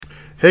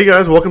Hey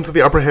guys, welcome to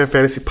the Upper Hand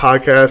Fantasy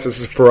Podcast.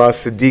 This is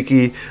Faraz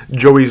Siddiqui.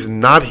 Joey's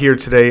not here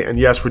today, and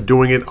yes, we're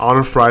doing it on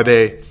a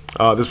Friday.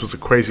 This was a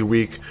crazy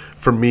week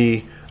for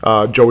me.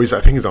 Joey's,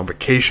 I think, he's on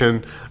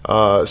vacation,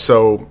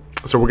 so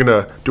we're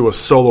gonna do a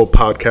solo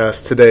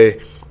podcast today.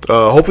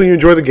 Hopefully, you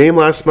enjoyed the game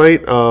last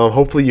night.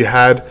 Hopefully, you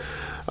had,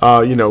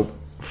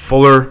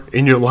 Fuller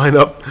in your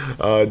lineup.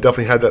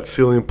 Definitely had that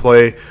ceiling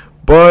play,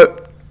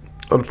 but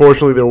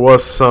unfortunately, there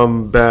was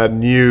some bad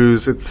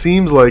news. It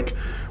seems like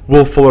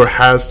Will Fuller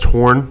has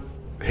torn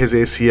his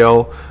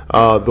ACL.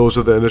 Those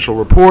are the initial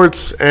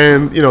reports,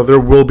 and there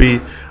will be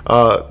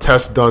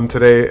tests done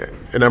today,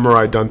 an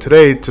MRI done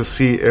today to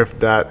see if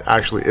that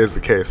actually is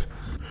the case.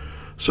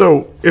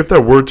 So, if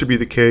that were to be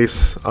the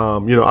case,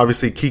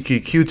 obviously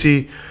Keke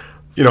Coutee,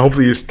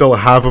 hopefully you still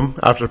have him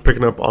after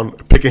picking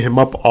him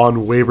up on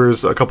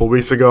waivers a couple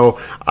weeks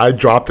ago. I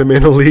dropped him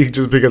in a league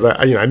just because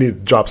I needed to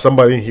drop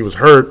somebody. He was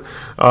hurt,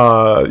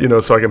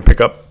 so I can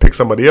pick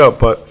somebody up,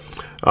 but.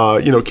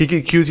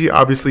 Keke Coutee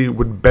obviously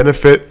would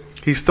benefit.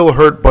 He's still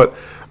hurt, but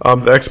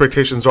the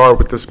expectations are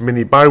with this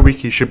mini bye week,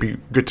 he should be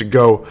good to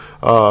go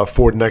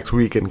for next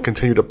week and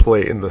continue to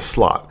play in the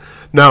slot.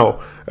 Now,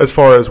 as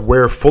far as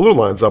where Fuller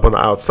lines up on the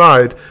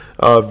outside,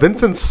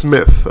 Vincent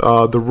Smith,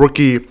 the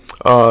rookie,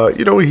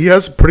 he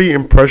has pretty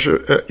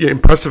impressive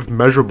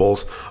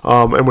measurables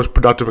and was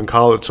productive in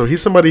college. So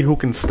he's somebody who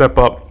can step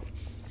up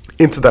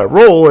into that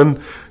role and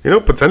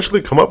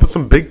potentially come up with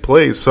some big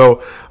plays.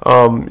 So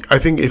I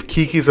think if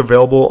Keke's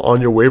available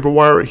on your waiver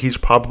wire, he's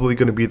probably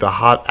going to be the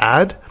hot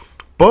ad.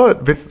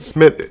 But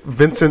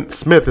Vincent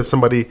Smith is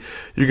somebody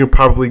you can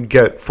probably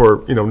get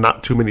for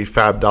not too many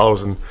fab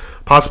dollars and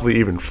possibly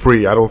even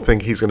free. I don't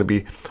think he's going to be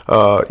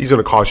he's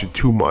going to cost you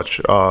too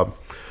much.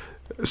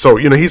 So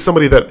he's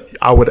somebody that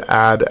I would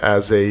add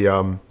as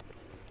a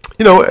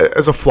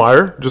as a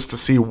flyer just to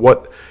see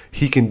what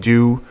he can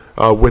do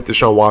with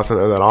Deshaun Watson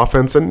and that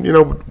offense. And,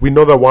 we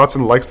know that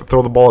Watson likes to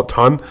throw the ball a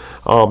ton.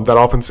 That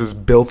offense is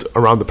built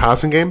around the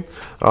passing game.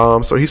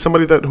 So he's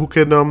somebody who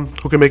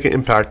can make an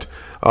impact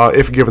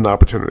if given the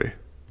opportunity.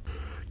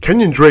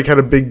 Kenyon Drake had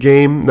a big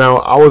game. Now,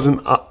 I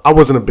wasn't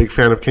a big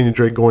fan of Kenyon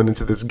Drake going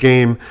into this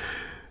game.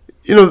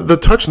 The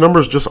touch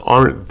numbers just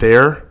aren't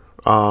there.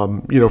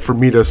 For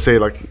me to say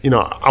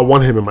I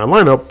want him in my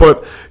lineup,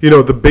 but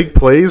the big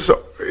plays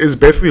is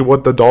basically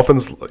what the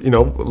Dolphins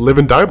live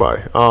and die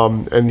by.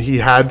 And he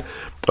had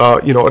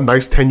a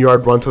nice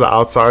 10-yard run to the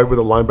outside where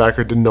the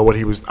linebacker didn't know what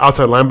he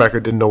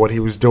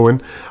was doing.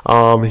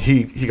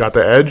 He got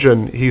the edge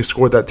and he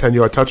scored that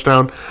 10-yard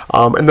touchdown.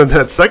 And then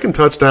that second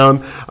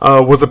touchdown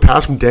was a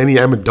pass from Danny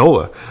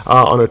Amendola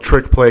on a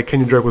trick play.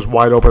 Kenyon Drake was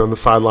wide open on the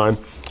sideline.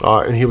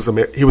 And he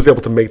was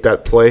able to make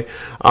that play.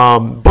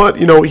 But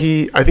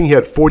I think he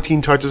had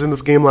 14 touches in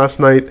this game last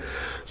night.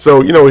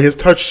 So his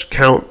touch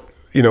count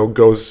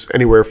goes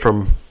anywhere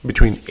from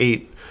between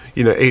 8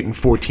 and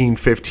 14,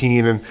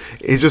 15, and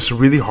it's just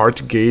really hard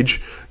to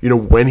gauge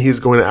when he's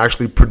going to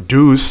actually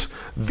produce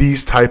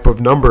these type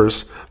of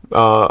numbers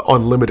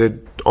on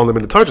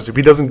limited touches. If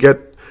he doesn't get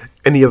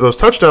any of those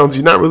touchdowns,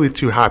 you're not really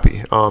too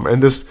happy.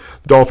 And this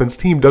Dolphins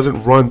team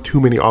doesn't run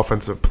too many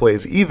offensive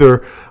plays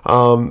either,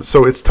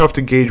 so it's tough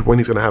to gauge when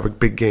he's going to have a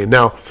big game.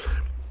 Now,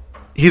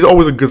 he's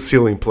always a good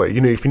ceiling play.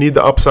 If you need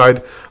the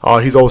upside,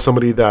 he's always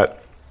somebody that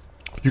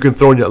you can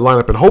throw in your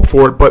lineup and hope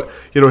for it, but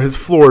his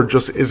floor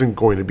just isn't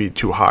going to be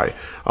too high.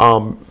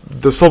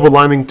 The silver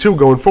lining too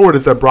going forward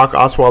is that Brock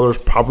Osweiler is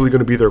probably going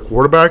to be their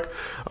quarterback.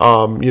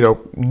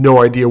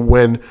 No idea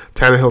when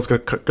Tannehill's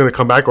going to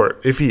come back, or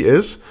if he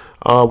is.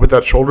 With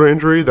that shoulder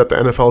injury that the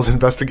NFL is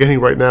investigating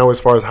right now as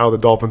far as how the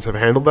Dolphins have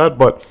handled that.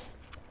 But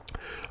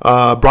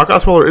Brock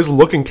Osweiler is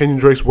looking Kenyon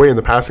Drake's way in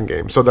the passing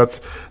game. So that's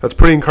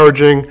pretty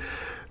encouraging.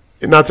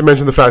 Not to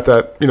mention the fact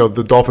that,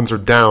 the Dolphins are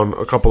down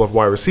a couple of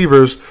wide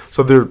receivers.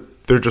 So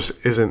there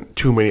just isn't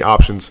too many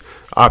options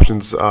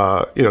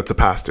to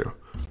pass to.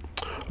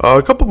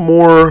 A couple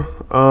more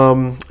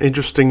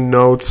interesting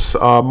notes.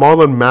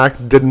 Marlon Mack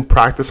didn't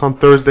practice on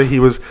Thursday. He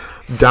was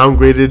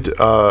downgraded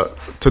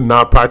to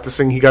not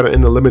practicing. He got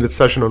in a limited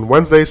session on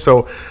Wednesday,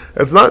 so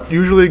it's not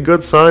usually a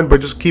good sign,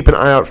 but just keep an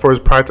eye out for his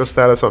practice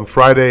status on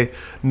Friday.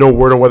 No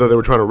word on whether they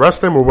were trying to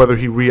rest him or whether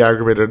he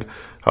re-aggravated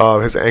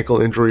his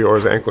ankle injury or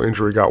his ankle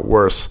injury got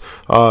worse.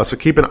 So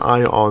keep an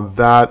eye on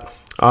that.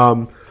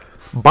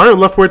 Byron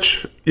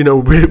Leftwich,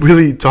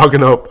 really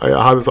talking up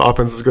how this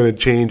offense is going to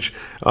change.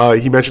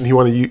 He mentioned he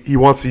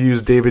wants to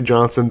use David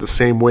Johnson the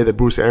same way that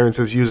Bruce Arians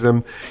has used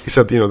him. He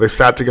said, they've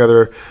sat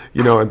together,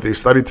 and they've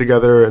studied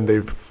together, and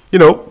they've,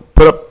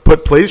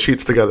 put play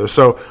sheets together.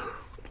 So,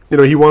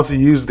 he wants to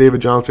use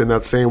David Johnson in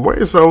that same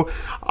way. So,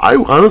 I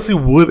honestly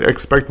would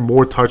expect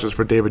more touches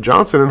for David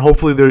Johnson, and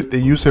hopefully they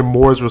use him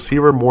more as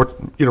receiver, more,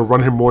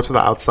 run him more to the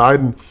outside,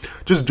 and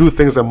just do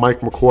things that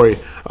Mike McCoy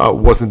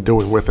wasn't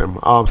doing with him.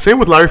 Same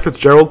with Larry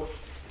Fitzgerald.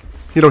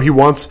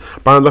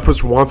 Byron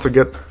Leftwich wants to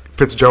get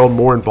Fitzgerald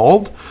more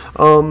involved.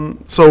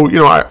 So,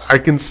 I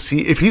can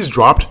see if he's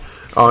dropped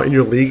in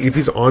your league, if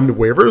he's on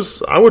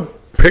waivers, I would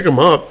pick him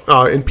up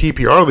in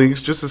PPR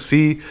leagues just to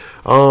see,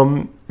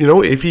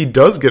 if he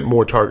does get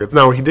more targets.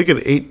 Now, he did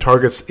get 8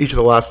 targets each of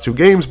the last 2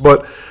 games,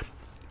 but,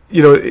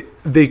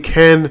 they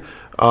can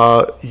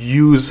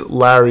use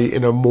Larry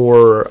in a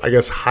more, I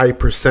guess, high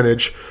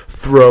percentage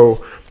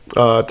throw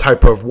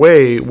type of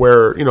way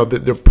where,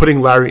 they're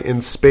putting Larry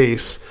in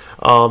space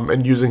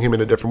and using him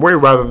in a different way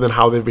rather than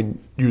how they've been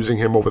using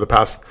him over the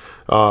past,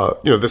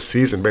 this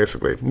season,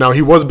 basically. Now,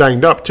 he was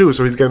banged up, too,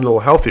 so he's getting a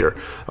little healthier.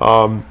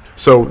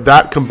 So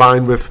that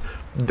combined with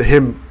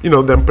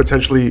them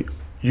potentially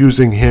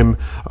using him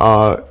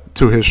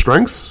to his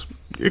strengths,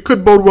 it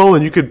could bode well,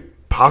 and you could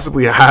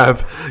possibly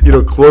have,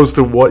 close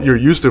to what you're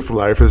used to from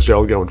Larry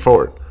Fitzgerald going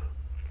forward.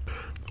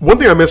 One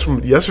thing I missed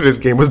from yesterday's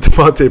game was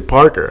Devontae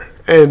Parker.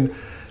 And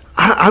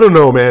I don't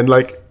know, man.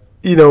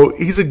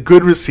 He's a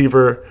good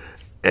receiver.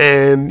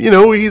 And,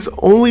 he's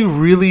only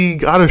really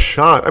got a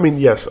shot. I mean,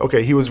 yes,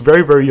 okay, he was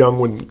very, very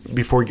young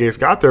before Gase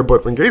got there.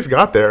 But when Gase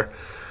got there,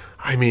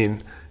 I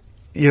mean,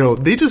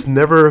 they just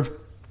never...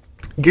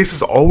 Gase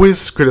has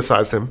always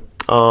criticized him.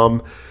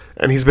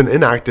 And he's been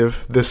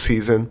inactive this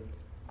season.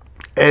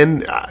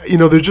 And,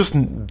 there's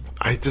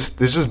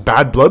just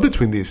bad blood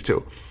between these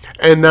two.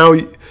 And now,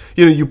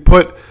 you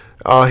put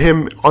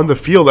him on the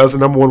field as the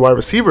number 1 wide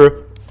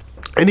receiver,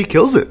 and he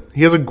kills it.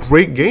 He has a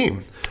great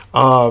game.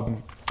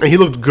 And he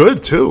looked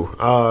good, too.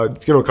 A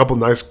couple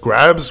nice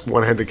grabs,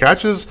 one-handed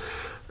catches,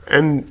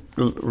 and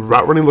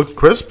route running looked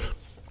crisp.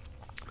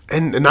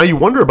 And now you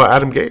wonder about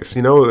Adam Gase.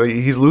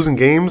 He's losing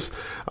games.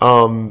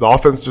 The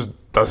offense just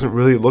doesn't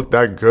really look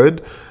that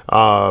good.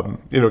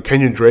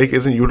 Kenyon Drake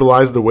isn't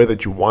utilized the way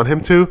that you want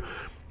him to.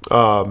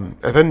 And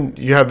then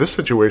you have this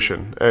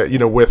situation,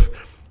 with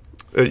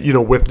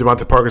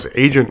Devontae Parker's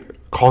agent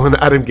calling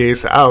Adam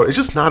Gase out. It's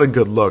just not a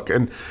good look.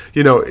 And,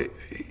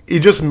 it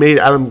just made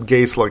Adam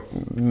Gase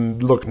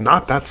look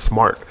not that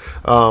smart,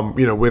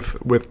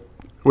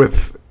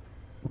 with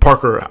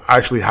Parker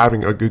actually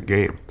having a good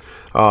game.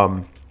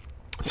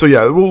 So,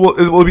 yeah, it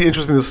will be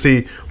interesting to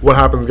see what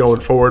happens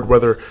going forward,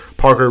 whether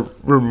Parker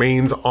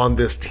remains on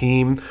this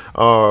team,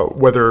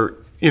 whether,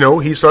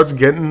 he starts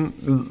getting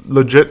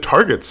legit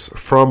targets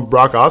from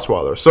Brock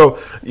Osweiler. So,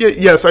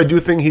 yes, I do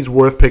think he's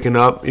worth picking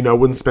up. I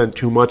wouldn't spend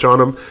too much on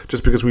him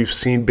just because we've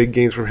seen big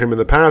gains from him in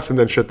the past and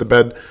then shut the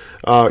bed,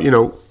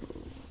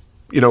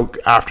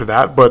 after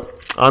that. But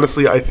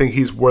honestly, I think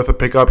he's worth a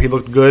pickup. He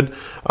looked good.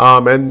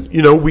 And,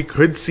 we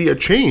could see a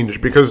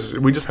change because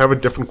we just have a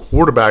different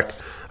quarterback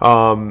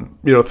throwing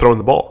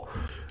the ball.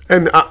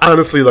 And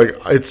honestly,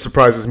 it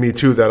surprises me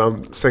too that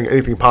I'm saying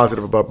anything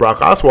positive about Brock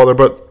Osweiler,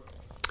 but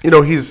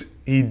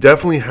he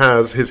definitely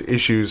has his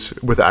issues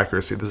with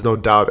accuracy. There's no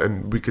doubt,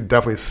 and we could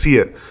definitely see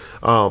it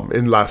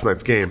in last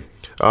night's game.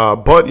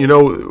 But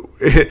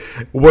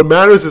what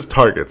matters is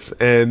targets,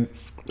 and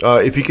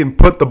if he can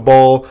put the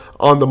ball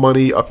on the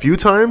money a few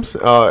times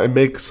and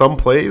make some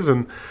plays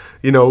and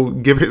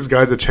give his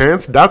guys a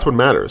chance, that's what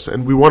matters.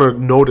 And we want to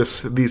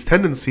notice these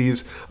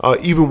tendencies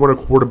even when a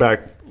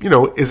quarterback,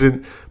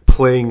 isn't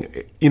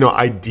playing,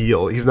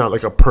 ideal. He's not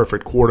like a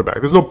perfect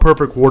quarterback. There's no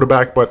perfect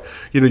quarterback, but,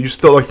 you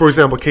still, for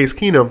example, Case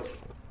Keenum,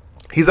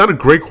 he's not a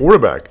great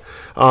quarterback.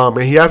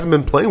 And he hasn't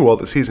been playing well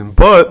this season,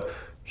 but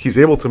he's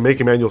able to make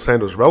Emmanuel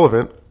Sanders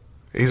relevant.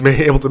 He's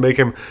able to make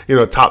him,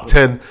 top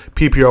 10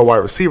 PPR wide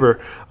receiver.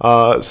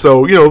 So,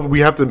 we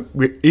have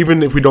to,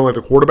 even if we don't like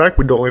the quarterback,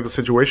 we don't like the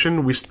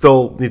situation, we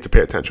still need to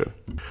pay attention.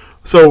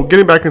 So,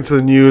 getting back into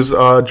the news,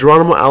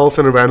 Geronimo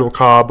Allison and Randall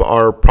Cobb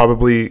are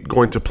probably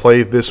going to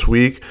play this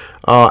week.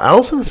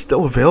 Allison is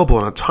still available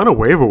on a ton of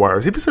waiver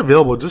wires. If he's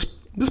available, just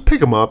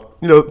pick him up.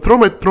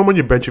 Throw him on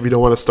your bench if you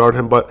don't want to start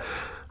him, but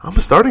I'm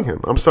starting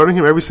him. I'm starting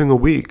him every single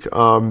week.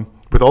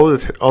 With all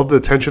the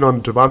attention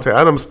on Devontae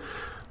Adams,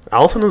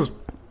 Allison has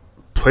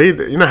played,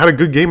 had a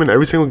good game in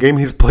every single game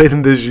he's played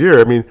in this year.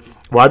 I mean,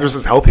 Rodgers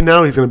is healthy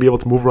now. He's going to be able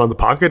to move around the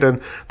pocket,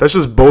 and that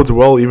just bodes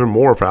well even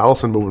more for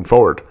Allison moving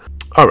forward.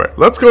 All right,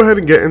 let's go ahead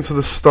and get into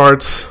the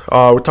starts.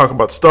 We're talking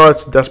about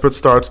starts, desperate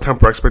starts,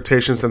 temper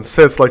expectations, and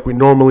sits like we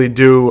normally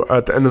do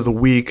at the end of the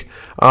week.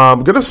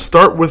 I'm going to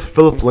start with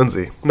Phillip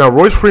Lindsay. Now,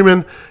 Royce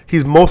Freeman,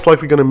 he's most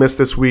likely going to miss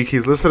this week.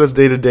 He's listed as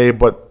day-to-day,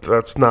 but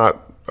that's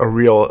not a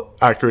real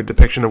accurate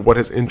depiction of what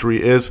his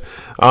injury is.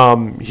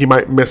 He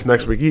might miss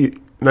next week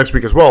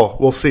as well.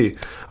 We'll see.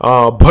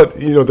 But,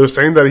 they're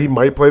saying that he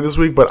might play this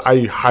week, but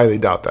I highly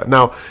doubt that.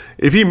 Now,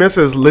 if he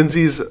misses,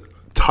 Lindsay's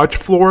touch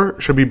floor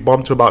should be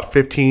bumped to about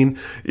 15,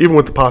 even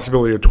with the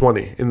possibility of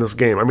 20 in this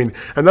game. I mean,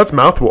 and that's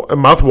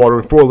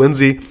mouthwatering for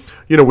Lindsay,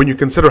 when you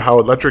consider how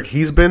electric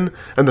he's been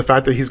and the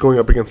fact that he's going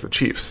up against the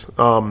Chiefs.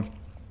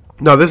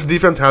 Now, this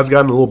defense has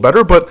gotten a little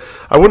better, but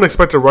I wouldn't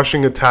expect a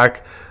rushing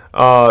attack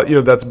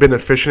that's been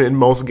efficient in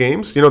most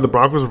games. The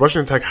Broncos'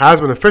 rushing attack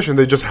has been efficient.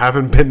 They just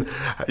haven't been,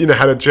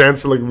 had a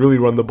chance to really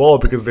run the ball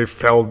because they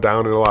fell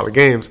down in a lot of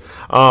games.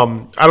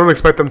 I don't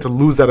expect them to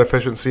lose that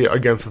efficiency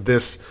against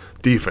this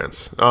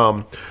defense.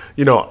 I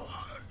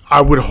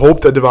would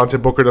hope that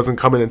Devontae Booker doesn't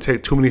come in and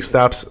take too many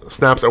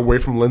snaps away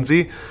from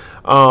Lindsay.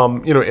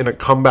 in a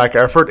comeback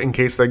effort in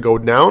case they go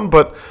down.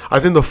 But I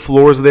think the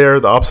floor is there,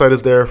 the upside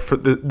is there for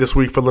this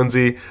week for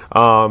Lindsey.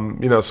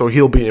 So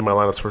he'll be in my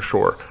lineups for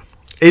sure.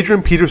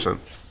 Adrian Peterson.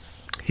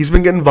 He's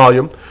been getting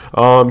volume.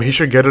 He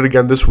should get it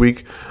again this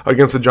week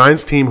against the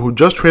Giants team who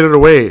just traded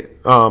away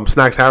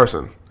Snacks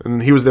Harrison,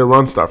 and he was their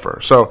run stuffer.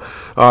 So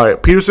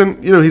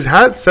Peterson, he's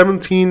had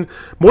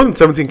more than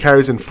 17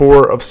 carries in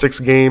 4 of 6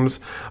 games,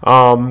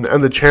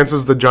 and the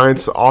chances the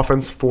Giants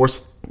offense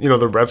forced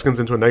the Redskins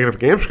into a negative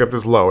game script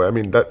is low. I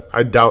mean, that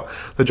I doubt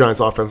the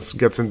Giants offense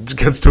gets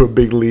to a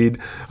big lead.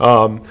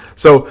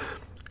 So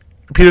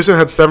Peterson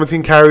had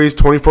 17 carries,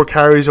 24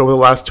 carries over the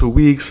last 2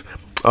 weeks,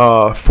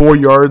 4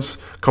 yards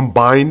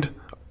combined,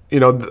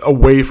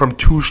 away from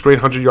 2 straight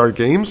 100-yard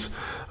games.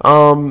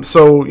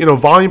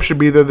 Volume should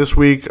be there this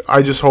week.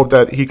 I just hope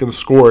that he can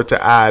score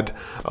to add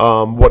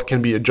what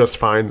can be a just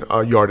fine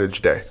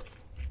yardage day.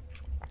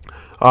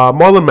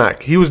 Marlon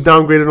Mack, he was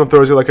downgraded on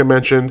Thursday, like I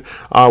mentioned,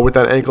 with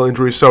that ankle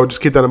injury. So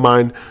just keep that in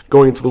mind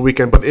going into the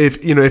weekend. But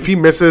if he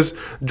misses,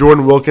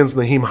 Jordan Wilkins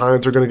and Nyheim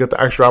Hines are going to get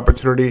the extra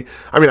opportunity.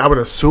 I mean, I would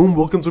assume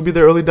Wilkins would be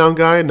the early down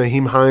guy.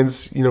 Nyheim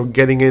Hines,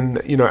 getting in,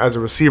 as a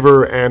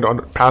receiver and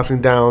on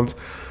passing downs.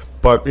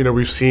 But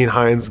we've seen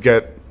Hines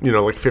get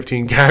like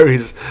 15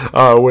 carries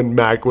when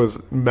Mack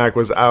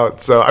was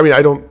out. So I mean,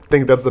 I don't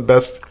think that's the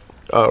best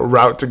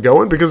route to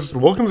go in because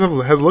Wilkins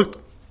has looked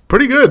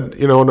pretty good,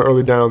 on the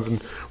early downs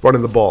and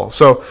running the ball.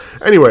 So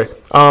anyway,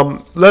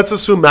 let's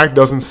assume Mack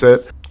doesn't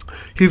sit.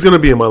 He's going to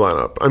be in my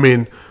lineup. I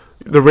mean,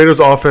 the Raiders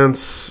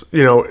offense,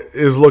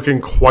 is looking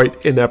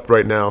quite inept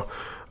right now.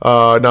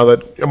 Now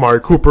that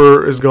Amari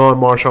Cooper is gone,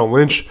 Marshawn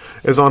Lynch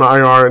is on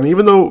IR, and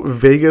even though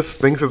Vegas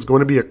thinks it's going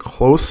to be a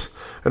close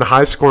and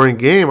high-scoring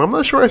game, I'm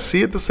not sure I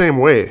see it the same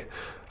way.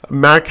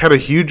 Mack had a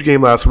huge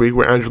game last week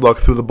where Andrew Luck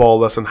threw the ball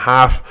less than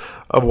half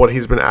of what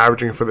he's been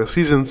averaging for this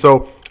season.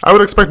 So I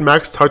would expect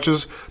Mack's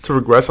touches to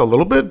regress a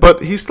little bit,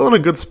 but he's still in a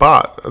good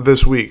spot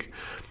this week.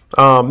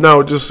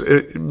 Now, just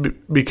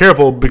be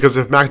careful because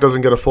if Mack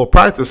doesn't get a full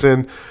practice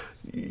in,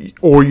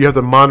 or you have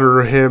to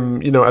monitor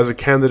him, as a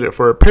candidate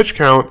for a pitch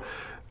count,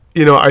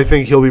 I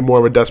think he'll be more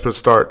of a desperate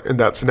start in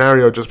that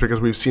scenario just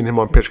because we've seen him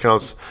on pitch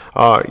counts,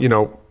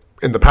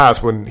 in the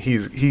past when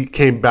he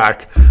came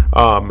back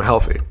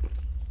healthy.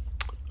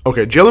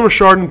 Okay, Jalen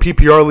Richard in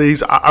PPR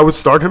leagues, I would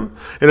start him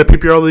in a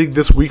PPR league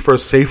this week for a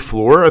safe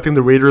floor. I think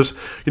the Raiders,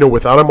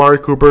 without Amari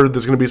Cooper,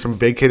 there's going to be some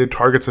vacated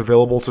targets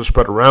available to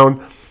spread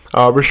around.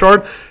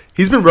 Richard,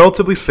 he's been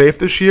relatively safe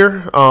this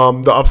year.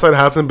 The upside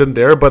hasn't been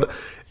there, but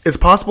it's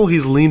possible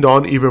he's leaned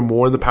on even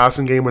more in the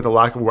passing game with the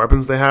lack of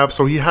weapons they have,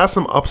 so he has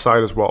some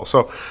upside as well.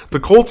 So the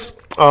Colts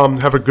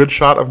have a good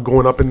shot of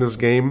going up in this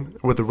game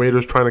with the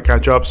Raiders trying to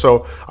catch up.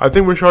 So I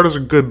think Richard is a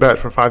good bet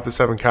for 5 to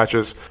 7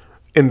 catches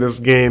in this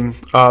game.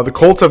 The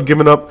Colts have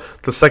given up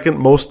the second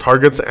most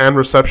targets and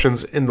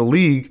receptions in the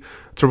league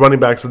to running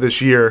backs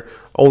this year,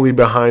 only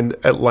behind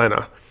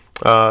Atlanta.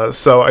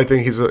 So I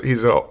think he's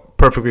a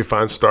perfectly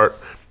fine start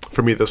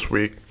for me this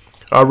week.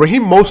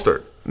 Raheem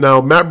Mostert. Now,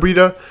 Matt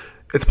Breida,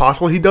 it's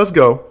possible he does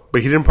go,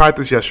 but he didn't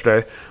practice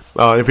yesterday.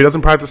 If he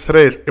doesn't practice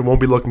today, it won't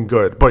be looking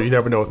good. But you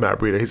never know with Matt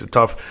Breida. He's a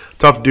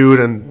tough dude,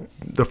 and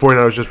the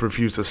 49ers just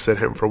refuse to sit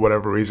him for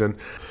whatever reason.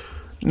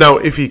 Now,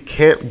 if he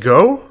can't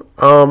go,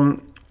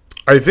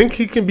 I think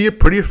he can be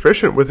pretty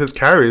efficient with his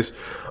carries.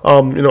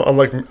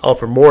 Unlike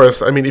Alfred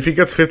Morris, I mean, if he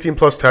gets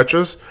 15-plus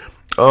touches,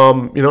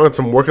 and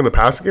some work in the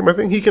passing game, I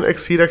think he can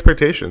exceed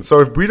expectations.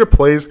 So if Breida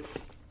plays,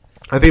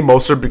 I think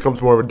Mostert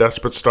becomes more of a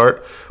desperate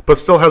start, but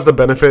still has the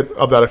benefit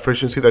of that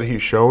efficiency that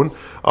he's shown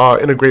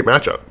in a great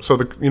matchup. So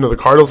the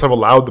Cardinals have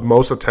allowed the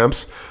most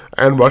attempts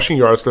and rushing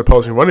yards to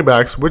opposing running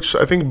backs, which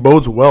I think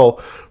bodes well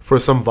for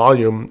some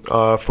volume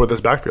for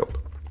this backfield.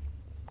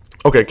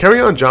 Okay,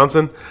 Kerryon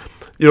Johnson.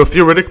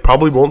 Theoretic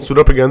probably won't suit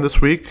up again this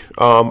week.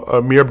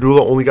 Amir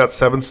Abdullah only got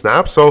 7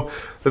 snaps, so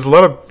there's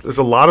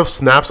a lot of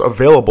snaps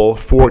available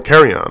for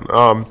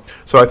Kerryon.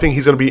 So I think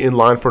he's going to be in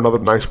line for another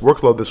nice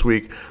workload this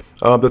week.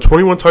 The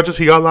 21 touches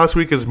he got last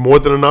week is more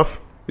than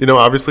enough,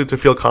 obviously to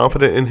feel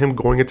confident in him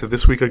going into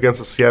this week against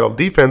the Seattle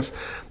defense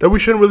that we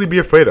shouldn't really be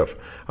afraid of.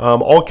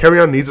 All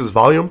Kerryon needs is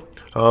volume.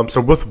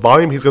 So with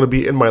volume, he's going to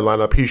be in my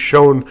lineup. He's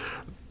shown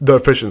the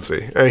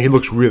efficiency, and he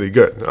looks really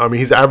good. I mean,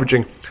 he's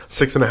averaging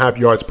 6.5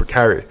 yards per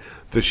carry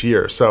this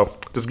year. So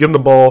just give him the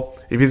ball.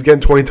 If he's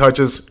getting 20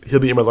 touches, he'll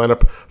be in my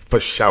lineup for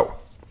sure.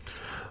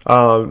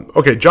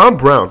 Okay, John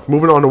Brown.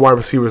 Moving on to wide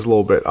receivers a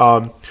little bit.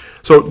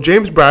 So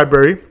James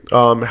Bradbury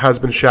has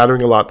been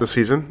shattering a lot this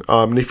season.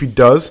 And if he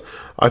does,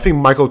 I think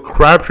Michael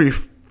Crabtree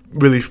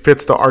really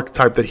fits the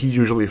archetype that he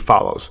usually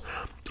follows.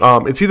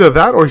 It's either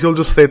that or he'll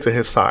just stay to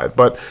his side.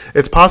 But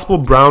it's possible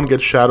Brown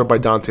gets shadowed by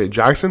Dante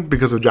Jackson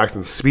because of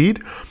Jackson's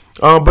speed.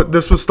 But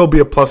this would still be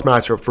a plus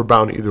matchup for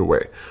Brown either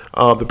way.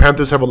 The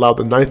Panthers have allowed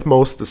the 9th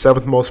most, the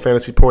 7th most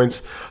fantasy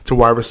points to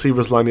wide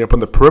receivers lining up on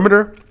the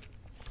perimeter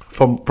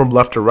from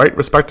left to right,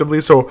 respectively.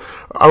 So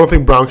I don't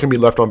think Brown can be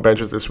left on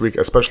benches this week,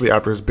 especially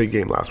after his big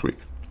game last week.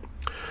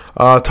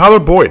 Tyler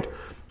Boyd.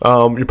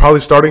 You're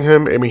probably starting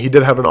him. I mean, he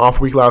did have an off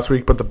week last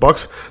week, but the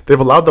Bucks, they've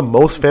allowed the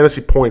most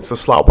fantasy points to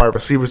slot wide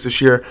receivers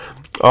this year.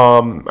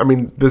 I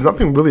mean, there's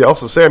nothing really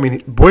else to say. I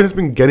mean, Boyd has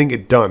been getting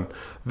it done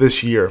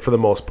this year for the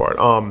most part.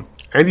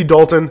 Andy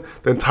Dalton,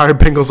 the entire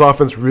Bengals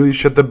offense really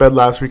shit the bed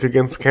last week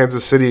against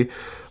Kansas City.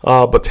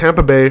 But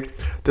Tampa Bay,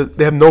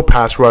 they have no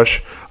pass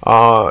rush.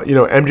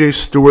 MJ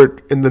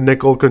Stewart in the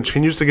nickel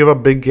continues to give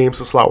up big games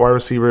to slot wide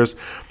receivers.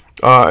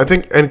 I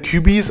think, and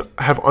QBs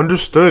have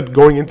understood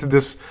going into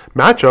this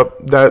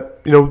matchup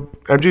that,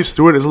 MJ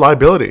Stewart is a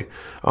liability.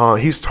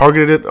 He's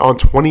targeted on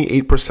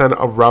 28%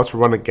 of routes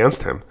run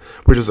against him,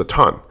 which is a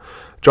ton.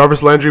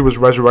 Jarvis Landry was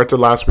resurrected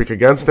last week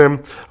against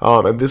him.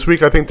 And this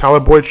week, I think Tyler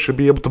Boyd should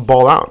be able to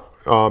ball out.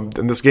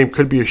 And this game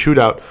could be a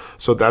shootout.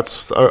 So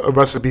that's a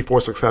recipe for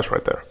success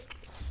right there.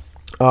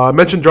 I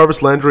mentioned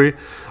Jarvis Landry.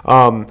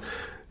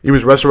 He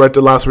was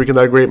resurrected last week in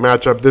that great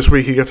matchup. This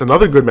week he gets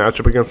another good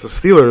matchup against the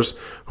Steelers,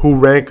 who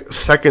rank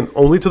second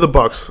only to the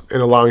Bucks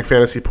in allowing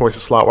fantasy points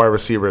to slot wide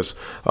receivers.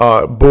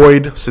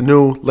 Boyd,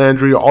 Sanu,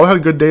 Landry all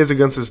had good days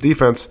against this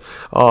defense,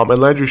 and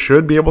Landry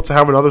should be able to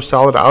have another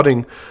solid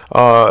outing,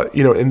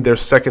 in their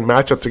second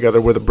matchup together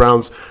where the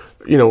Browns,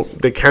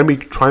 they can be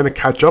trying to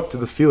catch up to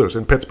the Steelers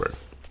in Pittsburgh.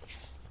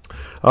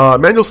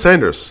 Emmanuel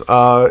Sanders,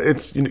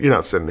 you're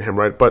not sitting him,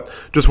 right? But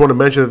just want to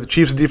mention that the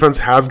Chiefs' defense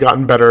has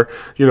gotten better.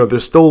 They're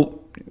still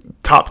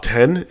top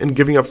 10 in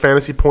giving up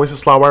fantasy points to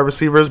slot wide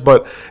receivers,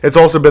 but it's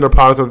also been a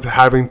product of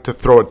having to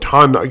throw a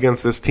ton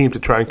against this team to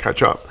try and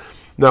catch up.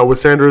 Now, with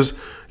Sanders,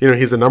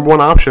 he's the number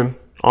one option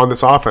on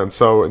this offense.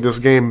 So this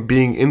game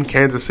being in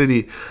Kansas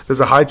City,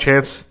 there's a high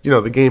chance,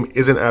 the game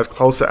isn't as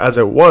close as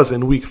it was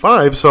in Week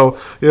 5. So,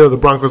 the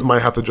Broncos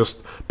might have to just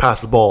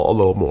pass the ball a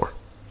little more.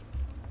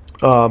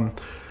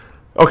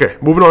 Okay,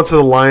 moving on to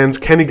the Lions.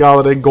 Kenny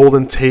Golladay,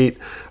 Golden Tate.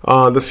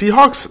 The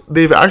Seahawks,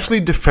 they've actually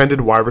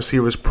defended wide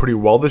receivers pretty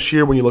well this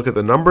year when you look at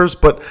the numbers,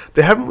 but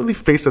they haven't really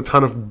faced a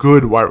ton of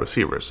good wide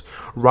receivers.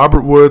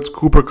 Robert Woods,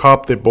 Cooper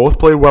Kupp, they both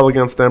played well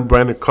against them.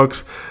 Brandon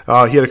Cooks, he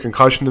had a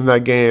concussion in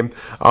that game.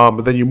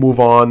 But then you move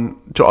on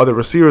to other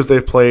receivers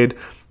they've played.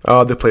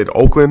 They played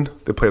Oakland.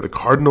 They played the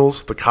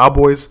Cardinals, the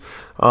Cowboys,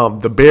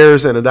 the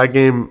Bears, and in that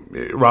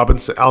game,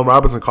 Allen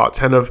Robinson caught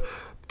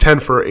 10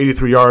 for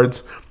 83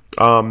 yards.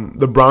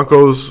 The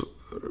Broncos,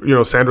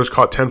 Sanders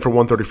caught 10 for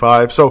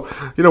 135. So,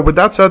 with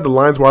that said, the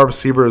Lions wide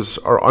receivers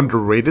are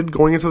underrated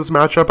going into this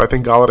matchup. I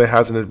think Golladay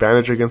has an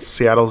advantage against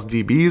Seattle's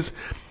DBs.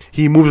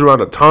 He moves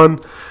around a ton.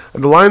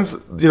 And the Lions,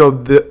 they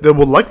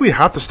will likely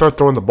have to start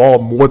throwing the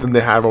ball more than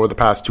they have over the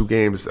past two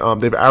games.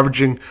 They're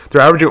averaging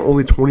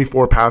only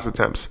 24 pass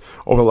attempts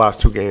over the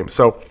last two games.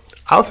 So,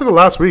 outside of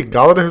last week,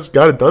 Golladay has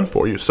got it done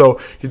for you. So,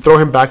 you throw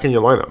him back in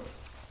your lineup.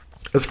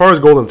 As far as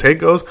Golden Tate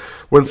goes,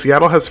 when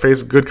Seattle has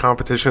faced good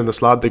competition in the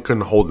slot, they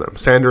couldn't hold them.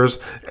 Sanders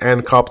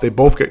and Kupp, they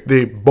both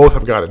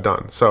have got it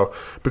done. So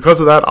because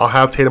of that, I'll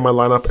have Tate in my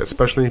lineup,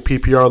 especially in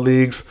PPR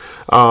leagues,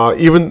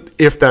 even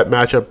if that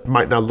matchup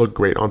might not look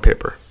great on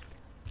paper.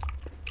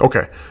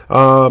 Okay,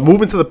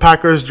 moving to the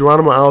Packers,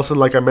 Geronimo Allison,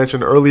 like I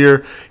mentioned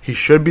earlier, he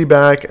should be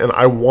back, and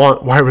I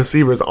want wide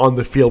receivers on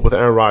the field with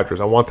Aaron Rodgers.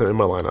 I want them in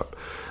my lineup.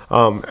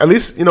 At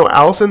least,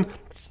 Allison,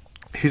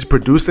 he's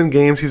produced in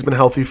games he's been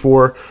healthy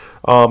for.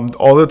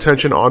 All the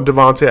attention on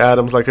Devontae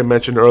Adams, like I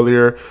mentioned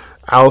earlier.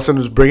 Allison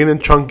is bringing in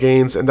chunk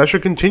gains, and that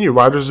should continue.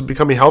 Rodgers is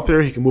becoming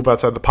healthier. He can move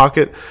outside the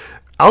pocket.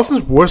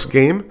 Allison's worst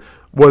game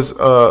was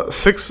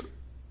six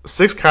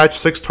catch,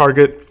 6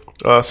 target,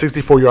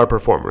 64-yard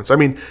performance. I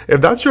mean,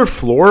 if that's your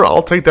floor,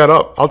 I'll take that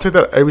up. I'll take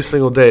that every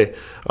single day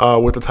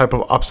with the type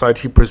of upside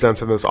he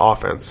presents in this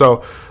offense.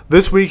 So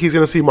this week he's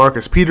going to see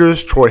Marcus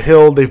Peters, Troy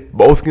Hill. They've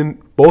both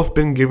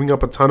been giving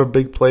up a ton of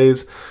big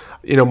plays.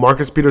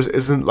 Marcus Peters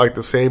isn't like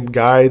the same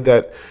guy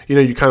that,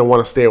 you kind of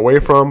want to stay away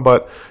from.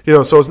 But,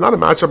 so it's not a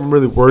matchup I'm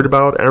really worried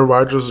about. Aaron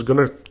Rodgers is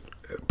going to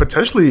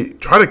potentially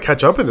try to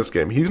catch up in this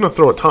game. He's going to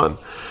throw a ton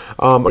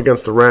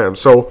against the Rams.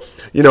 So,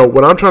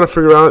 what I'm trying to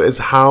figure out is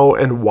how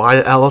and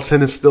why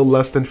Allison is still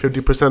less than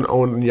 50%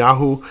 owned in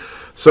Yahoo.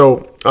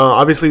 So,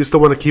 obviously, you still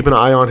want to keep an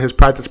eye on his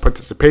practice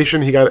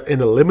participation. He got in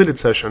a limited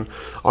session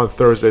on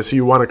Thursday, so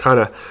you want to kind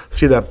of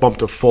see that bump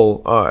to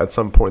full at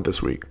some point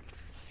this week.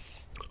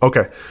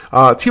 Okay,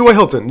 T.Y.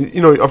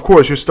 Hilton. Of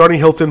course, you're starting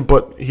Hilton,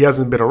 but he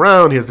hasn't been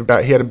around. He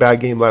had a bad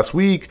game last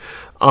week.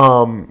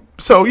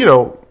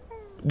 So,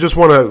 just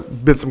want to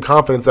build some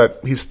confidence that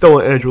he's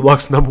still Andrew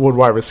Luck's number one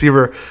wide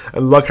receiver,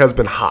 and Luck has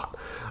been hot.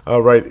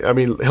 Right? I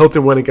mean,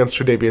 Hilton went against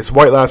Tre'Davious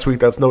White last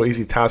week. That's no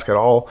easy task at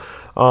all.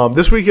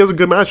 This week he has a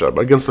good matchup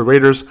against the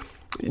Raiders.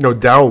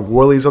 Darryl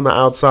Worley's on the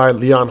outside.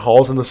 Leon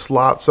Hall's in the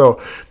slot. So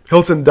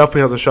Hilton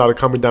definitely has a shot at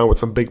coming down with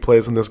some big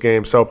plays in this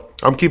game. So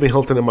I'm keeping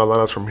Hilton in my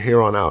lineups from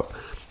here on out.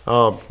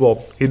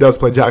 He does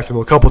play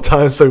Jacksonville a couple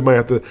times, so you might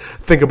have to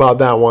think about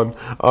that one.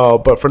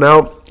 But for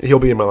now, he'll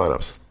be in my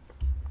lineups.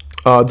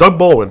 Doug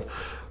Baldwin.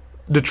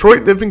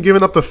 Detroit, they've been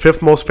giving up the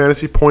 5th most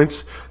fantasy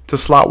points to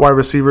slot wide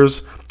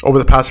receivers over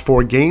the past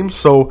 4 games.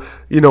 So,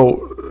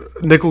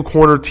 nickel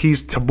corner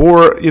teased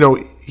Tabor.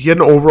 He had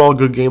an overall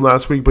good game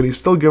last week, but he's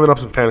still giving up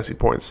some fantasy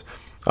points.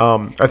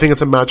 I think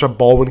it's a matchup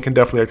Baldwin can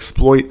definitely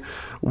exploit,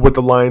 with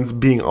the Lions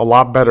being a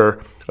lot better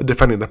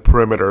defending the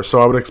perimeter.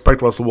 So I would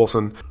expect Russell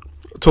Wilson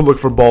to look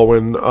for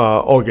Baldwin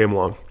all game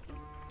long.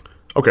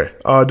 Okay,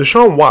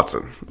 Deshaun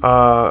Watson.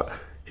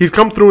 He's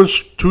come through in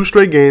 2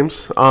 straight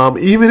games,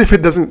 even if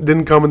it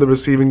didn't come in the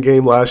receiving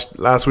game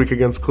last week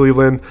against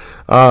Cleveland.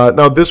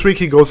 Now this week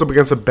he goes up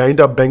against a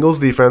banged-up Bengals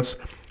defense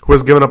who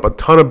has given up a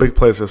ton of big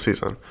plays this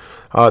season.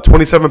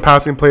 27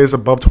 passing plays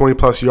above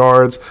 20-plus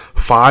yards,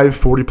 5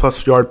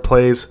 40-plus yard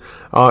plays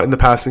in the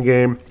passing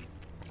game.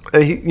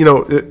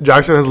 And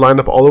Jackson has lined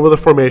up all over the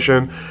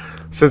formation.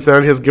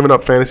 Cincinnati has given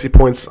up fantasy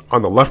points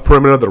on the left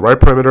perimeter, the right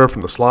perimeter,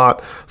 from the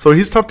slot. So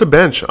he's tough to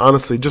bench,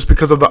 honestly, just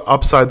because of the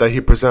upside that he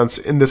presents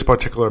in this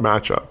particular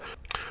matchup.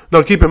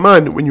 Now, keep in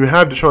mind, when you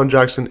have Deshaun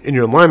Jackson in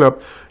your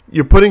lineup,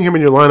 you're putting him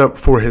in your lineup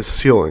for his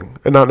ceiling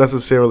and not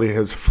necessarily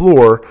his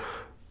floor.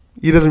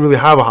 He doesn't really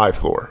have a high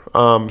floor.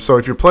 So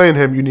if you're playing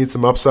him, you need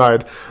some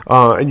upside,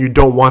 and you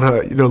don't want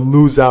to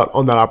lose out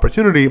on that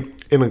opportunity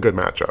in a good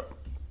matchup.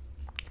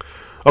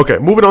 Okay,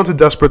 moving on to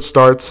desperate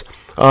starts.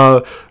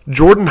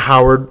 Jordan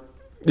Howard,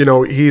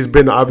 he's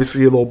been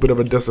obviously a little bit of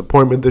a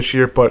disappointment this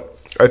year, but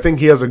I think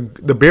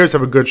the Bears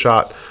have a good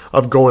shot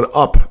of going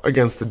up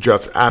against the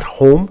Jets at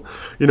home.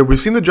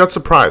 We've seen the Jets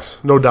surprise,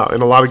 no doubt,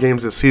 in a lot of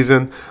games this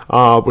season,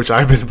 which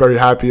I've been very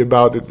happy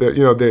about.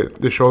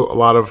 They show a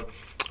lot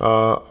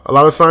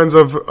of signs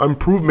of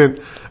improvement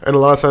and a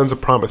lot of signs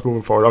of promise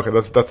moving forward. Okay,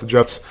 that's the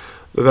Jets.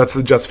 That's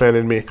the Jets fan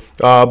in me.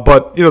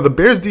 But the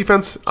Bears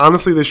defense,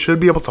 honestly, they should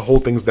be able to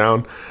hold things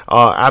down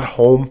at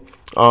home.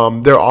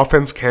 Their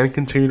offense can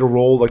continue to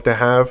roll like they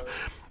have.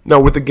 Now,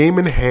 with the game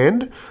in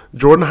hand,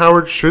 Jordan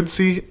Howard should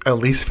see at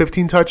least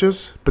 15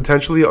 touches,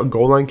 potentially a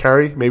goal line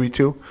carry, maybe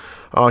 2.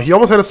 He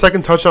almost had a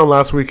second touchdown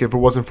last week if it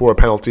wasn't for a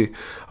penalty.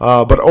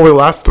 But over the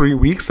last 3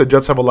 weeks, the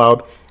Jets have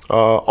allowed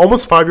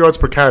almost 5 yards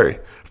per carry,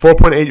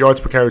 4.8 yards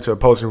per carry to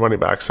opposing running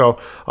back. So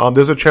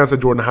there's a chance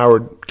that Jordan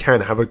Howard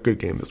can have a good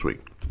game this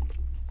week.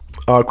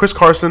 Chris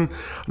Carson,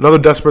 another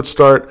desperate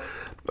start.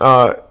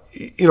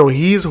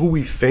 He's who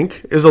we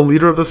think is a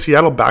leader of the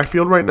Seattle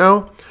backfield right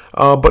now.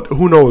 But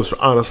who knows,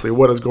 honestly,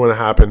 what is going to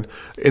happen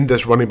in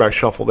this running back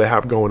shuffle they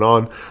have going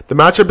on. The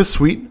matchup is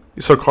sweet,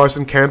 so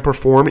Carson can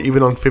perform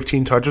even on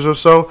 15 touches or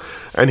so,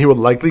 and he would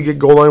likely get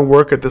goal line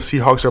work if the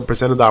Seahawks are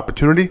presented the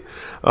opportunity.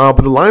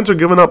 But the Lions are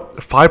giving up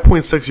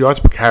 5.6 yards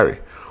per carry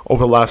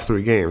over the last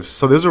 3 games.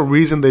 So there's a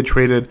reason they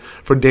traded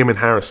for Damon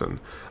Harrison.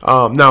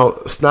 Now,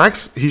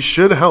 Snacks, he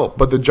should help,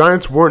 but the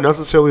Giants weren't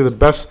necessarily the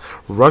best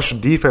rush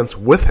defense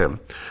with him.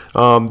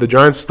 The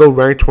Giants still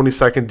ranked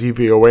 22nd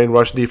DVOA in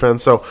rush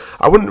defense, so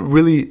I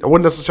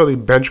wouldn't necessarily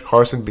bench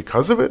Carson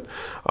because of it.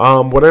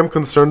 What I'm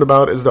concerned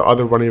about is the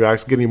other running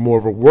backs getting more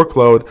of a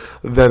workload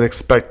than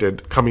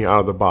expected coming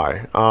out of the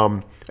bye.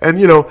 And,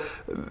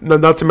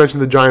 not to mention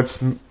the Giants,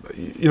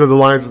 the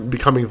Lions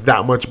becoming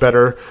that much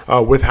better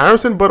with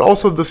Harrison, but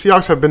also the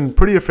Seahawks have been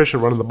pretty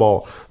efficient running the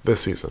ball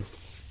this season.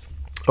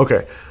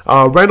 Okay,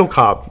 Randall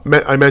Cobb,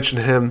 I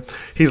mentioned him.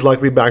 He's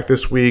likely back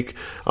this week.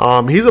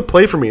 He's a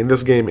play for me in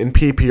this game in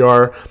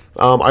PPR.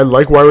 I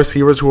like wide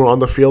receivers who are on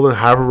the field and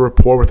have a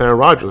rapport with Aaron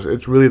Rodgers.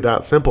 It's really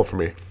that simple for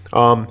me.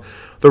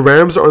 The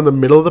Rams are in the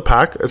middle of the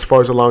pack as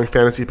far as allowing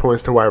fantasy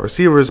points to wide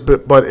receivers,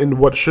 but in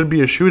what should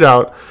be a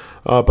shootout,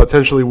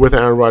 potentially with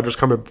Aaron Rodgers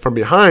coming from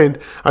behind,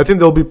 I think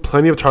there'll be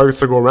plenty of targets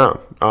to go around.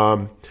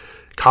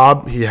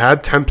 Cobb, he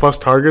had 10-plus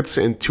targets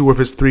in 2 of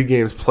his 3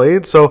 games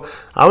played, so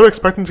I would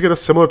expect him to get a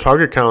similar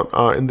target count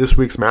in this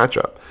week's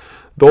matchup.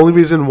 The only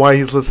reason why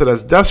he's listed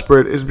as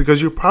desperate is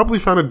because you probably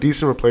found a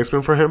decent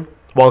replacement for him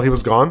while he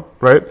was gone,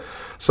 right?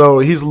 So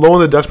he's low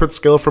on the desperate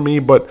scale for me,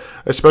 but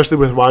especially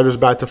with Rodgers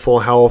back to full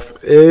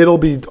health, it'll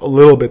be a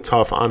little bit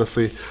tough,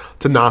 honestly,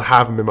 to not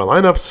have him in my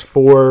lineups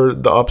for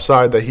the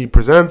upside that he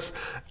presents.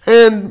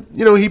 And,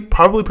 he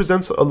probably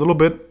presents a little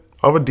bit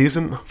of a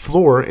decent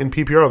floor in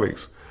PPR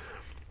leagues.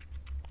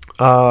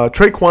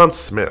 Tre'Quan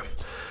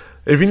Smith.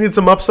 If you need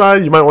some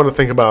upside, you might want to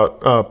think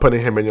about putting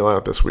him in your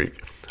lineup this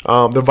week.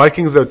 The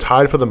Vikings, they're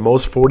tied for the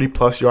most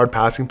 40-plus yard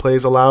passing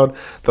plays allowed,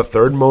 the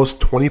third most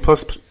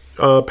 20-plus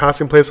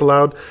passing plays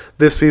allowed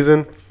this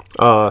season.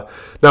 Now,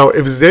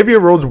 if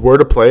Xavier Rhodes were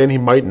to play, and he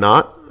might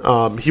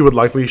not, he would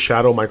likely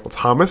shadow Michael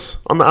Thomas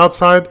on the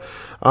outside,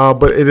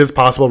 but it is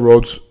possible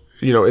Rhodes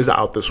is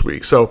out this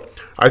week. So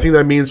I think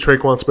that means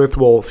Tre'Quan Smith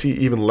will see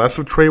even less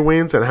of Trey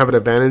Waynes and have an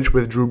advantage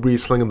with Drew Brees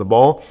slinging the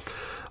ball.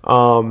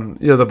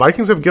 The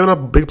Vikings have given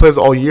up big plays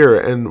all year,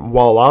 and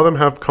while a lot of them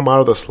have come out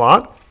of the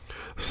slot,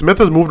 Smith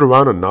has moved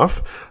around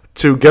enough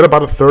to get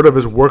about a third of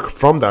his work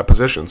from that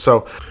position.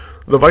 So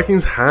the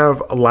Vikings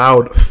have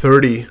allowed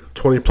 30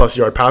 20-plus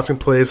yard passing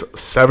plays,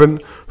 7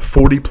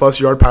 40-plus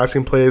yard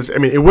passing plays. I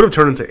mean, it would have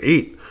turned into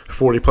 8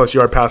 40-plus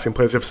yard passing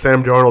plays if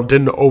Sam Darnold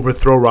didn't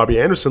overthrow Robbie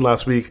Anderson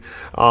last week.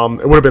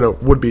 It would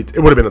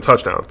have been a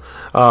touchdown,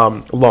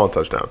 a long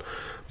touchdown.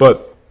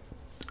 But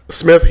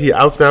Smith, he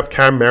outsnapped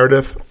Cam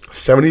Meredith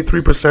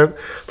 73%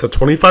 to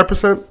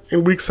 25%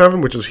 in Week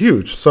 7, which is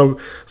huge. So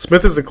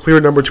Smith is the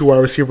clear number 2 wide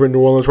receiver in New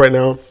Orleans right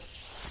now.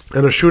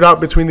 And a shootout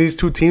between these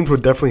two teams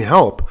would definitely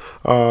help.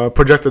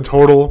 Projected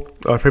total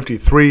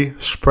 53,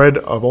 spread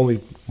of only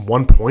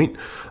 1 point.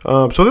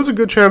 So there's a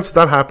good chance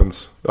that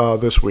happens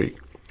this week.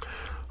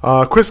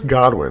 Chris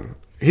Godwin,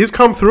 he's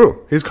come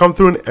through. He's come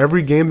through in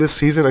every game this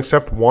season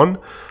except one,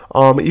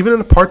 even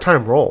in a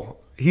part-time role.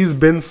 He's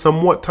been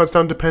somewhat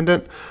touchdown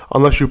dependent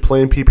unless you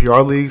play in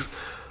PPR leagues.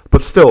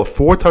 But still,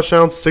 4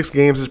 touchdowns, 6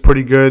 games is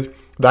pretty good.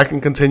 That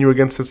can continue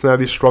against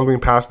Cincinnati's struggling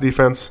pass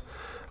defense.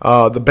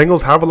 The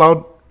Bengals have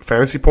allowed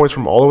fantasy points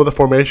from all over the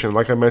formation,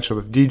 like I mentioned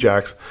with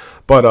Djax.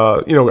 But,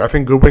 I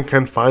think Goodwin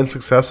can find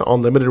success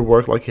on limited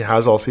work like he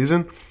has all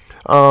season.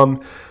 Keep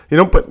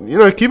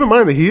in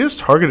mind that he is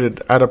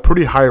targeted at a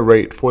pretty high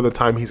rate for the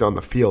time he's on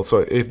the field. So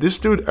if this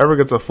dude ever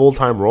gets a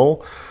full-time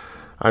role,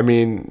 I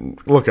mean,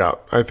 look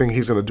out. I think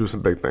he's going to do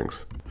some big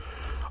things.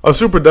 A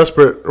super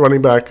desperate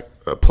running back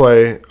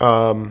play,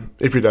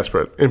 if you're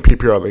desperate, in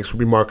PPR leagues would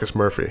be Marcus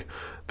Murphy.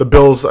 The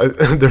Bills,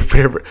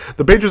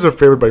 the Patriots are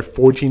favored by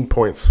 14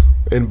 points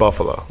in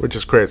Buffalo, which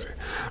is crazy.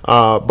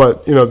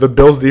 But the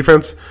Bills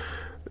defense,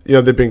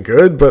 they've been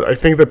good, but I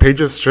think the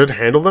Patriots should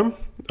handle them.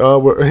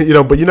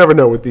 But you never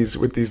know with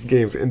these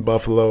games in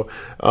Buffalo.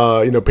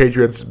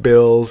 Patriots,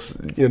 Bills,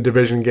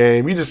 division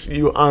game.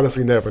 You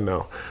honestly never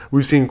know.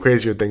 We've seen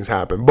crazier things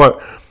happen,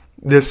 but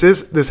this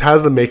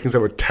has the makings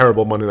of a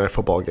terrible Monday Night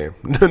Football game,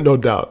 no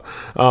doubt.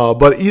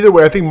 But either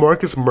way, I think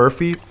Marcus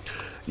Murphy,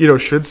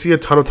 should see a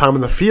ton of time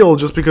in the field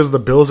just because the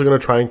Bills are going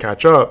to try and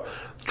catch up.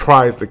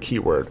 Try is the key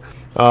word.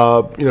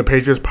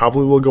 Patriots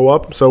probably will go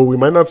up, so we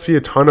might not see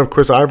a ton of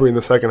Chris Ivory in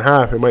the second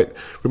half.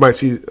 We might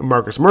see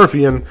Marcus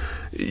Murphy, and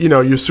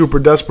you're super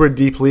desperate,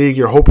 deep league.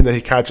 You're hoping that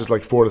he catches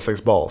like 4 to 6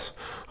 balls.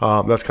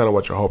 That's kind of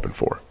what you're hoping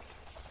for.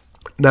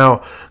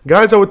 Now,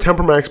 guys I would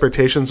temper my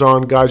expectations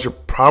on, guys you're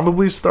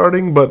probably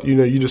starting, but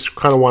you just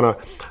kind of want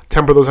to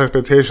temper those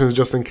expectations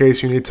just in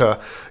case you need to,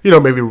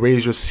 maybe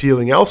raise your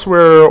ceiling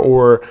elsewhere,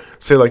 or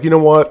say like, I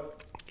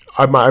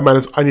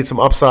need some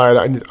upside.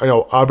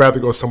 I'd rather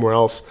go somewhere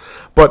else.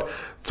 But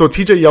so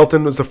TJ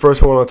Yeldon is the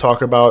first one I want to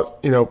talk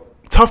about.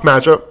 Tough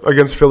matchup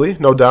against Philly,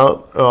 no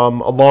doubt.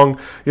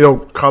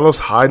 Carlos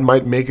Hyde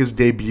might make his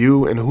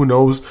debut, and who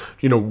knows,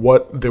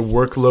 what the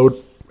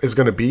workload is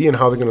going to be and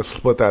how they're going to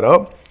split that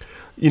up.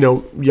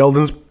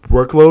 Yeldon's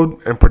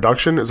workload and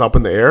production is up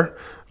in the air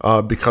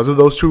because of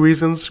those two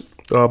reasons.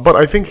 But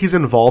I think he's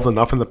involved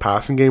enough in the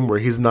passing game where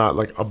he's not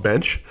like a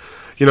bench.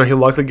 He'll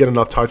likely get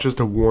enough touches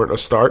to warrant a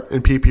start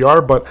in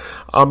PPR, but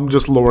I'm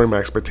just lowering my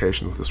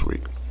expectations this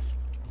week.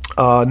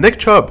 Nick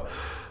Chubb.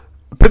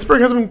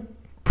 Pittsburgh has been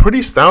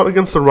pretty stout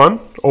against the run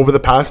over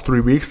the past 3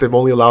 weeks. They've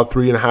only allowed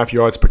 3.5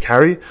 yards per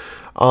carry.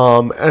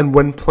 And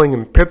when playing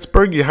in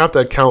Pittsburgh, you have to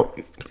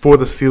account for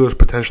the Steelers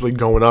potentially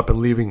going up and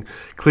leaving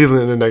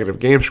Cleveland in a negative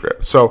game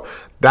script. So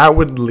that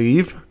would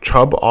leave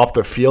Chubb off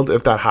the field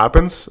if that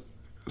happens.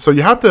 So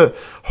you have to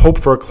hope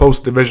for a close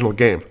divisional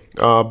game.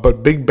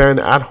 But Big Ben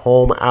at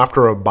home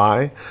after a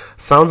bye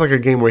sounds like a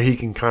game where he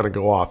can kind of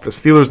go off. The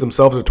Steelers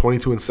themselves are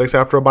 22-6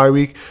 after a bye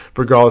week,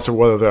 regardless of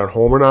whether they're at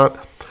home or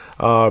not.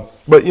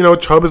 But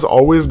Chubb is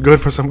always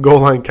good for some goal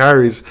line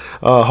carries.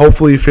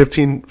 Hopefully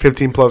 15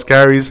 plus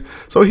carries.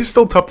 So he's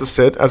still tough to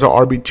sit as an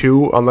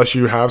RB2 unless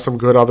you have some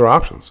good other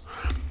options.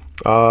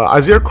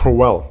 Isaiah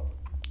Crowell.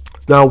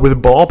 Now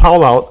with Ball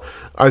Powell out,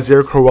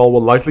 Isaiah Crowell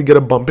will likely get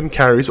a bump in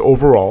carries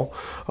overall,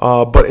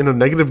 but in a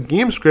negative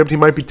game script, he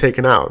might be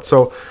taken out.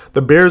 So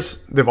the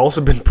Bears, they've also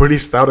been pretty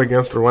stout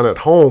against the run at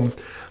home,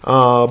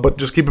 but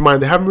just keep in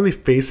mind, they haven't really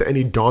faced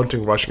any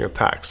daunting rushing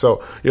attacks.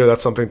 So,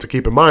 that's something to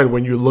keep in mind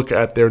when you look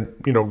at their,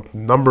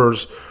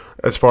 numbers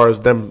as far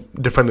as them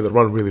defending the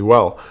run really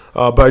well.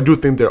 But I do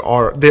think they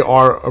are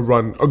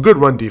a good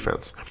run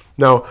defense.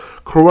 Now,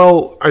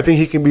 Crowell, I think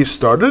he can be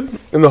started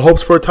in the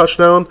hopes for a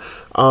touchdown.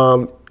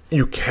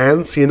 You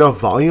can see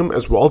enough volume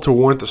as well to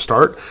warrant the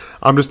start.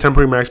 I'm just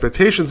tempering my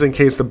expectations in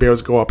case the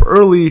Bears go up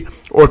early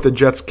or if the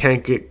Jets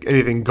can't get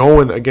anything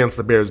going against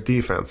the Bears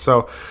defense.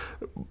 So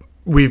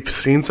we've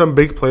seen some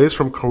big plays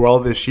from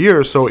Crowell this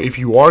year. So if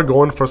you are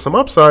going for some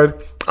upside,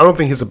 I don't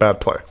think he's a bad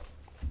play.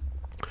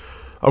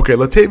 Okay,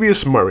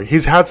 Latavius Murray.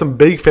 He's had some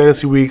big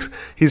fantasy weeks.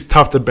 He's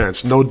tough to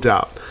bench, no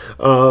doubt.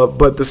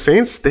 But the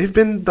Saints, they've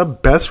been the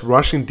best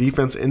rushing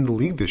defense in the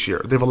league this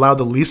year. They've allowed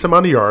the least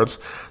amount of yards,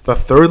 the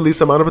third least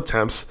amount of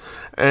attempts,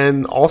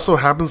 and also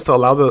happens to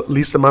allow the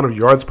least amount of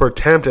yards per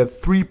attempt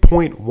at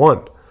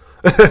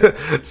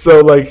 3.1.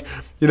 So,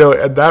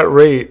 at that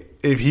rate,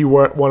 if he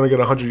want to get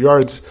 100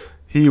 yards,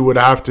 he would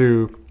have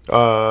to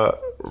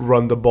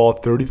run the ball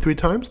 34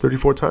 times.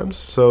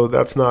 So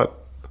that's not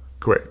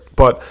great.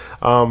 But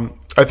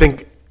I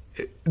think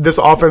this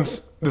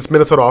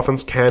Minnesota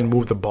offense can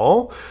move the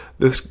ball.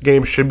 This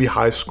game should be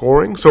high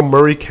scoring. So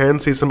Murray can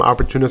see some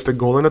opportunistic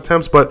goal line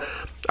attempts, but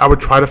I would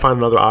try to find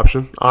another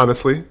option,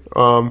 honestly.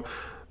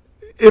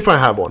 If I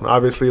have one.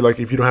 Obviously,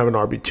 if you don't have an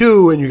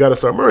RB2 and you got to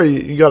start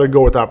Murray, you got to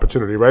go with the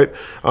opportunity, right?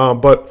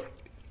 But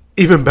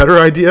even better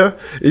idea,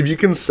 if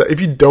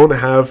you don't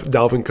have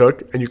Dalvin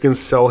Cook and you can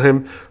sell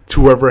him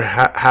to whoever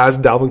has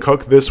Dalvin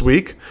Cook this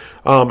week,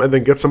 and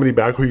then get somebody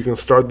back who you can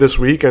start this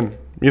week, and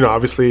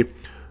obviously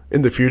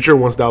in the future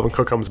once Dalvin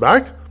Cook comes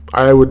back,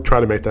 I would try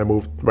to make that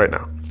move right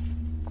now.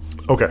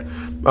 Okay.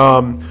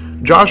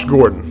 Josh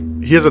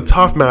Gordon. He has a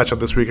tough matchup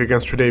this week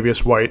against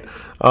Tre'Davious White.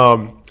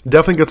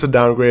 Definitely gets a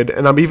downgrade,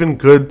 and I'm even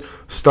good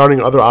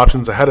starting other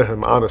options ahead of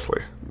him,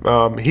 honestly.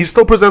 He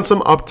still presents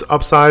some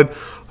upside,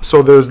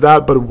 so there's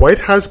that, but White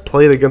has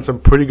played against some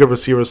pretty good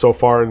receivers so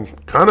far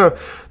and kind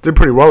of did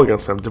pretty well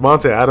against them.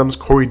 Devontae Adams,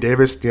 Corey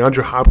Davis,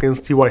 DeAndre Hopkins,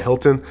 T.Y.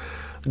 Hilton.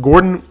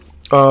 Gordon,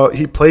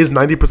 he plays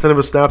 90% of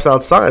his snaps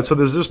outside, so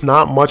there's just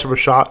not much of a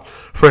shot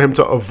for him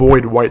to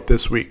avoid White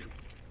this week.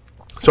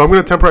 So I'm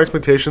going to temper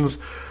expectations,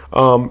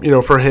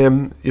 for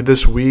him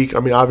this week. I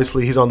mean,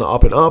 obviously he's on the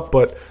up and up,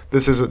 but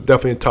this is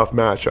definitely a tough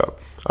matchup.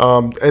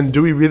 And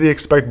do we really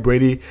expect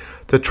Brady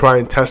to try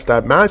and test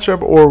that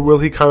matchup, or will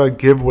he kind of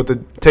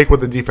take what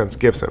the defense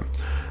gives him?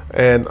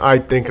 And I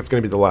think it's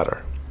going to be the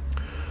latter.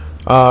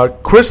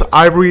 Chris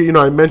Ivory,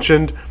 I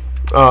mentioned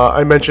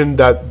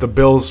that the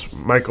Bills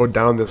might go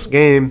down this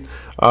game.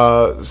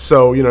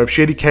 So if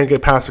Shady can't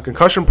get past the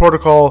concussion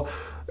protocol,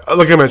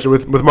 like I mentioned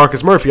with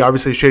Marcus Murphy,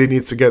 obviously Shady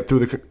needs to get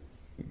through the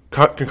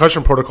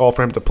concussion protocol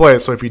for him to play.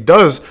 So if he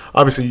does,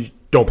 obviously you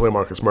don't play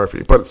Marcus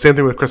Murphy. But same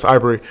thing with Chris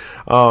Ivory.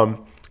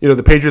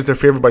 The Patriots, they're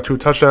favored by 2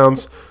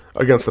 touchdowns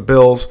against the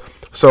Bills.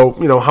 So,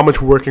 how much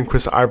work can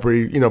Chris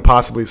Ivory,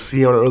 possibly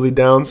see on early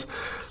downs?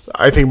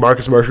 I think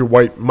Marcus Murphy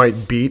White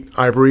might beat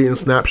Ivory in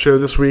snap share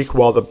this week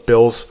while the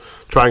Bills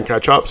try and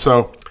catch up.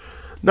 So,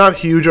 not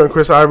huge on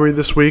Chris Ivory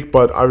this week,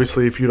 but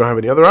obviously if you don't have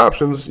any other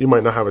options, you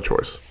might not have a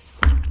choice.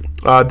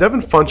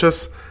 Devin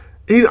Funchess,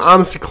 he's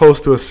honestly close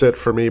to a sit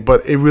for me,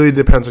 but it really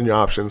depends on your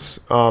options.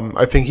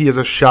 I think he has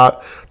a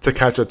shot to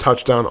catch a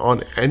touchdown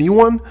on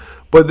anyone,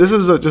 but this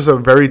is just a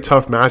very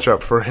tough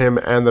matchup for him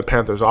and the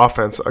Panthers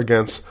offense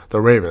against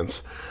the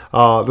Ravens.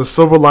 The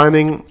silver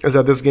lining is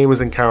that this game is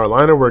in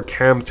Carolina, where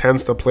Cam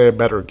tends to play a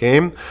better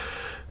game.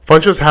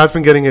 Funchess has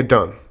been getting it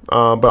done,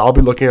 but I'll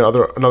be looking at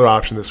another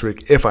option this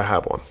week if I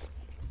have one.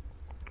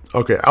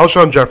 Okay,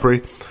 Alshon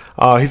Jeffrey.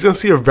 He's going to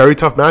see a very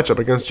tough matchup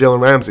against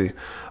Jalen Ramsey.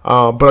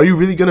 But are you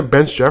really going to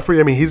bench Jeffrey?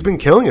 I mean, he's been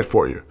killing it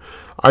for you.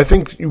 I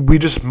think we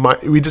just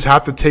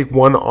have to take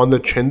one on the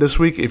chin this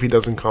week if he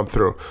doesn't come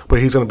through.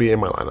 But he's going to be in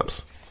my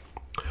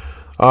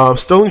lineups.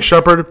 Sterling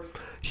Shepard,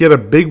 he had a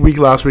big week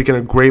last week and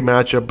a great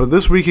matchup. But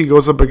this week he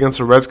goes up against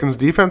the Redskins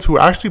defense, who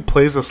actually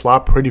plays the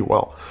slot pretty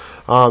well.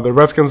 The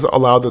Redskins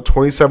allowed the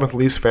 27th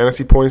least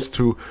fantasy points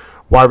to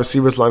wide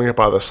receivers lining up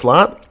out of the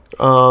slot,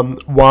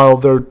 while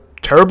they're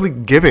terribly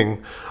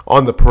giving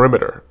on the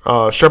perimeter.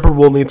 Shepard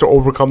will need to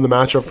overcome the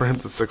matchup for him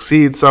to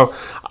succeed, so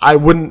I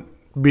wouldn't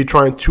be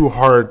trying too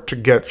hard to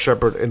get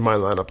Shepard in my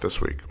lineup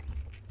this week.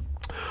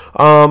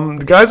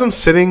 The guys I'm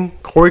sitting,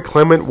 Corey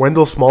Clement,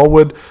 Wendell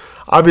Smallwood.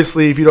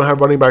 Obviously, if you don't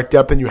have running back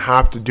depth, then you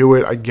have to do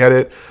it. I get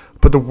it.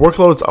 But the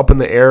workload's up in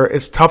the air.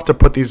 It's tough to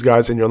put these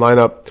guys in your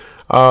lineup.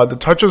 The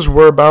touches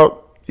were about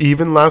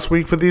even last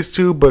week for these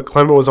two, but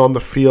Clement was on the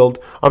field.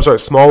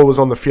 Smallwood was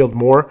on the field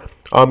more.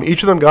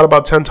 Each of them got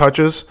about 10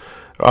 touches,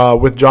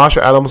 with Josh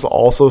Adams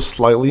also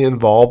slightly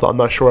involved. I'm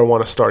not sure I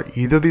want to start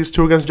either of these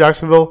two against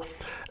Jacksonville,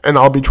 and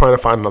I'll be trying to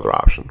find another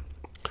option.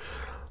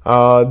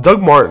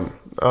 Doug Martin.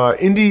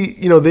 Indy,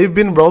 they've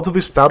been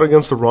relatively stout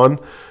against the run,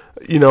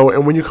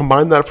 and when you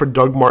combine that with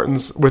Doug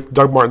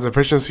Martin's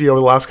efficiency over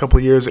the last couple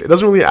of years, it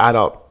doesn't really add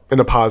up in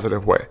a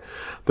positive way.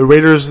 The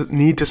Raiders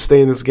need to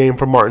stay in this game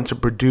for Martin to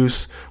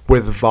produce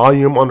with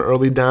volume on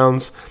early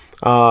downs.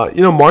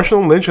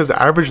 Marshawn Lynch has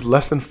averaged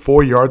less than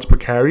 4 yards per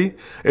carry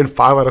in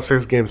 5 out of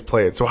 6 games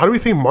played. So how do we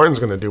think Martin's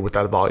going to do with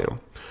that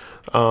volume?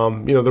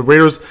 The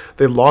Raiders,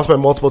 they lost by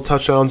multiple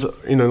touchdowns,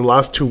 in the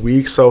last 2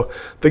 weeks. So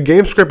the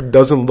game script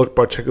doesn't look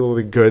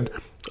particularly good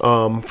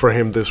for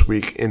him this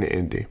week in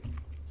Indy.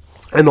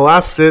 And the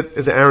last sit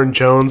is Aaron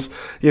Jones.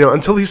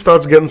 Until he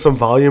starts getting some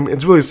volume,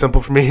 it's really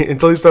simple for me.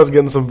 Until he starts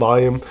getting some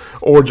volume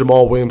or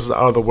Jamal Williams is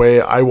out of the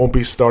way, I won't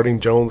be starting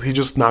Jones. He's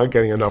just not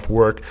getting enough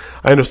work.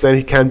 I understand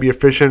he can be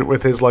efficient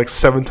with his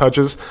 7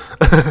 touches,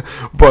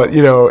 but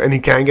and he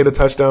can get a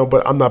touchdown,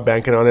 but I'm not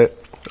banking on it.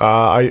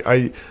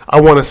 I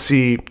want to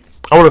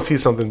see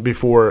something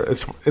before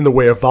it's in the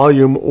way of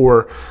volume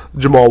or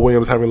Jamal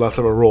Williams having less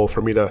of a role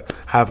for me to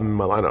have him in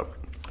my lineup.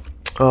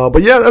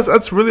 But yeah,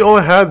 that's really all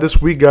I had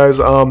this week, guys.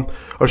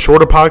 A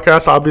shorter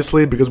podcast,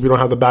 obviously, because we don't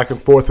have the back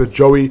and forth with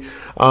Joey.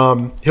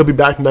 He'll be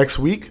back next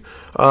week.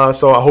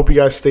 So I hope you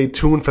guys stay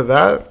tuned for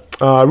that.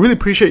 I really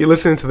appreciate you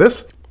listening to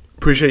this.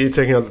 Appreciate you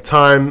taking out the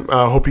time.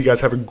 Hope you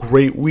guys have a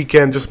great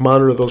weekend. Just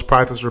monitor those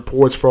practice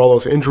reports for all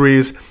those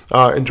injuries.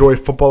 Enjoy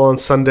football on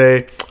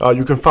Sunday.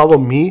 You can follow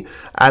me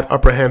at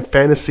Upper Hand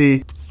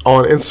Fantasy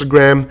on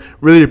Instagram.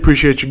 Really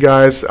appreciate you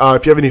guys.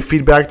 If you have any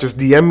feedback, just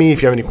DM me.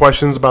 If you have any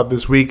questions about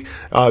this week,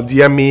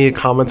 DM me,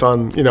 comment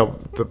on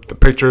the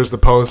pictures, the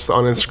posts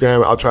on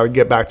Instagram. I'll try to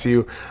get back to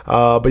you.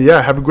 But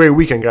yeah, have a great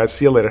weekend, guys.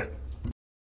 See you later.